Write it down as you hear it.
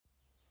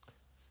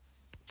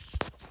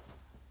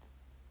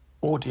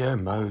Audio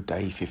Mo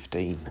Day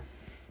 15.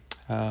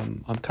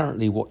 I'm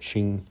currently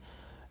watching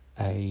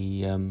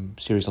a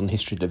series on the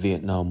history of the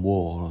Vietnam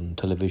War on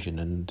television,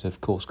 and of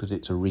course, because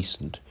it's a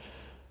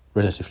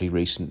relatively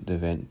recent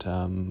event,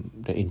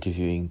 they're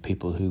interviewing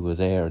people who were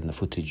there, and the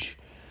footage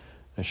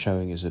they're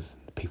showing is of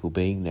people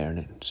being there, and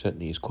it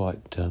certainly is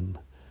quite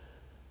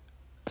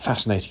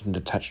fascinating in a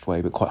detached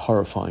way, but quite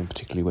horrifying,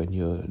 particularly when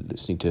you're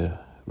listening to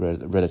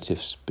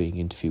relatives being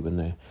interviewed when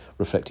they're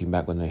reflecting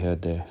back when they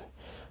heard their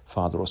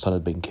father or son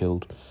had been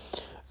killed.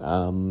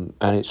 And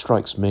it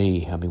strikes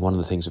me, one of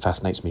the things that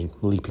fascinates me,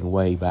 leaping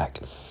way back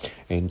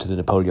into the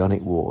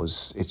Napoleonic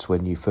Wars, it's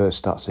when you first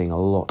start seeing a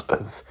lot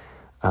of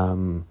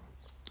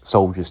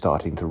soldiers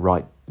starting to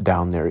write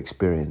down their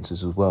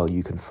experiences as well.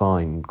 You can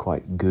find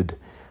quite good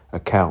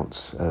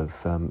accounts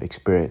of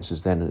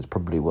experiences then, and it's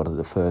probably one of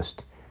the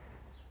first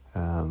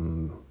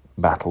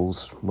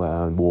battles,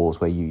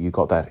 wars where you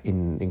got that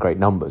in great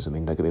numbers.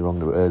 Don't get me wrong,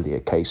 there were earlier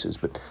cases,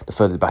 but the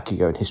further back you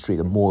go in history,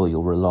 the more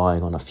you're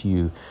relying on a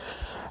few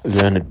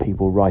learned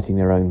people writing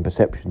their own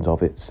perceptions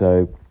of it.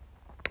 So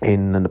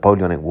in the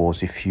Napoleonic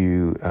Wars, if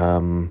you,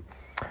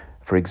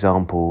 for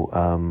example,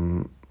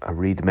 I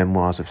read the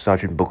memoirs of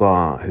Sergeant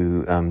Bourgat,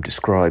 who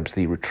describes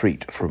the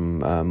retreat from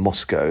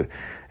Moscow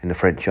in the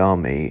French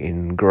army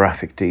in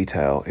graphic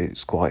detail.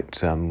 It's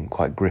quite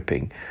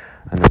gripping.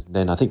 And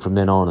then I think from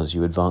then on, as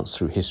you advance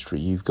through history,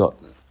 you've got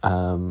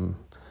more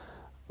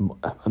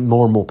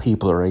and more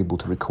people are able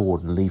to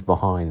record and leave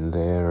behind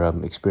their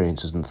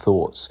experiences and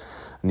thoughts.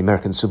 And the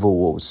American Civil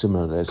War was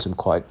similar. There's some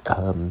quite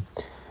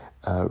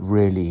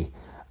really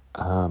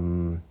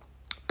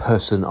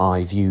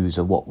person-eye views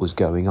of what was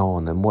going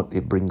on. And what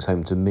it brings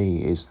home to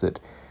me is that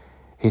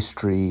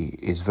history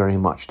is very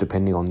much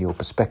depending on your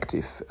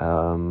perspective.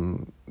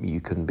 You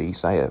can be,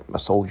 say, a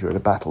soldier at a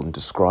battle and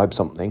describe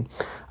something,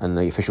 and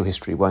the official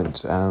history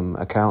won't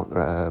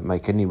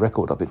make any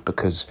record of it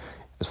because,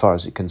 as far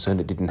as it's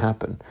concerned, it didn't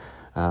happen.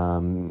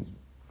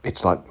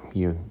 It's like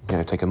you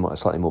take a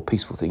slightly more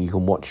peaceful thing. You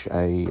can watch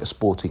a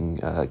sporting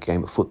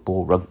game of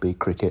football, rugby,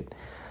 cricket,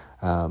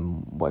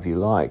 whatever you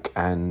like,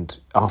 and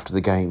after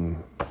the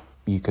game,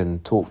 you can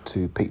talk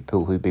to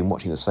people who've been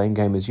watching the same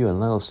game as you, and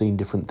they'll have seen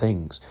different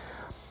things.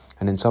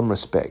 And in some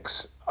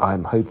respects,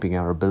 I'm hoping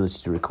our ability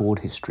to record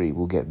history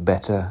will get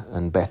better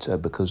and better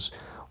because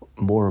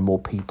more and more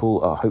people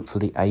are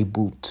hopefully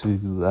able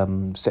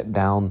to set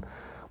down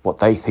what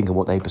they think and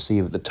what they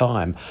perceive at the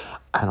time.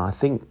 And I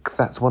think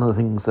that's one of the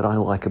things that I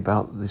like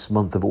about this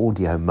month of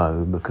Audio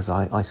Mo, because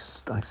I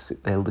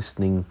sit there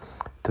listening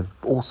to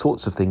all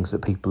sorts of things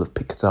that people have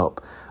picked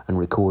up and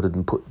recorded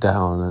and put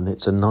down, and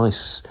it's a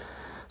nice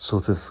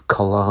sort of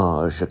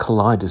collage, a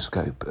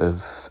kaleidoscope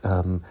of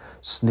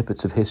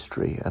snippets of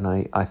history, and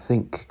I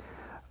think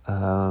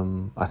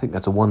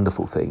that's a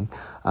wonderful thing.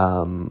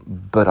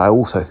 But I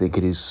also think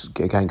it is,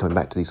 again, coming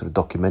back to these sort of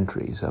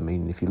documentaries.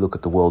 If you look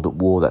at The World at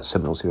War, that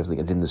seminal series, I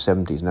think it did in the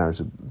 70s,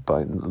 narrated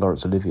by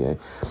Laurence Olivier,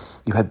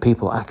 you had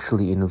people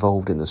actually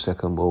involved in the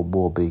Second World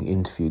War being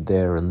interviewed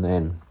there and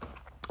then,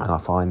 and I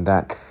find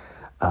that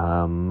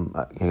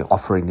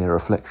offering their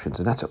reflections,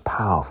 and that's a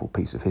powerful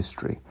piece of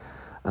history.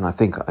 And I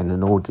think in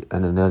an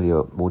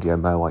earlier Audio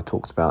Mo, I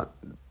talked about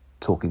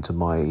talking to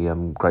my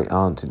great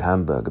aunt in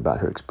Hamburg about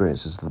her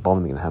experiences of the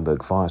bombing in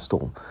Hamburg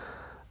firestorm,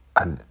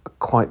 and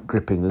quite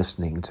gripping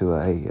listening to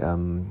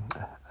an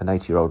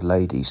 80-year-old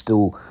lady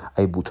still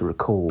able to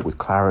recall with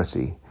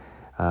clarity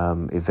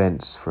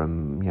events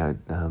from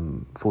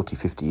 40,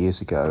 50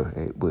 years ago.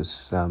 It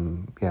was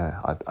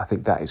I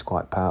think that is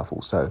quite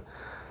powerful. So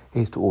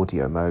here's to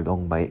Audio Mo,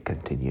 long may it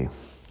continue.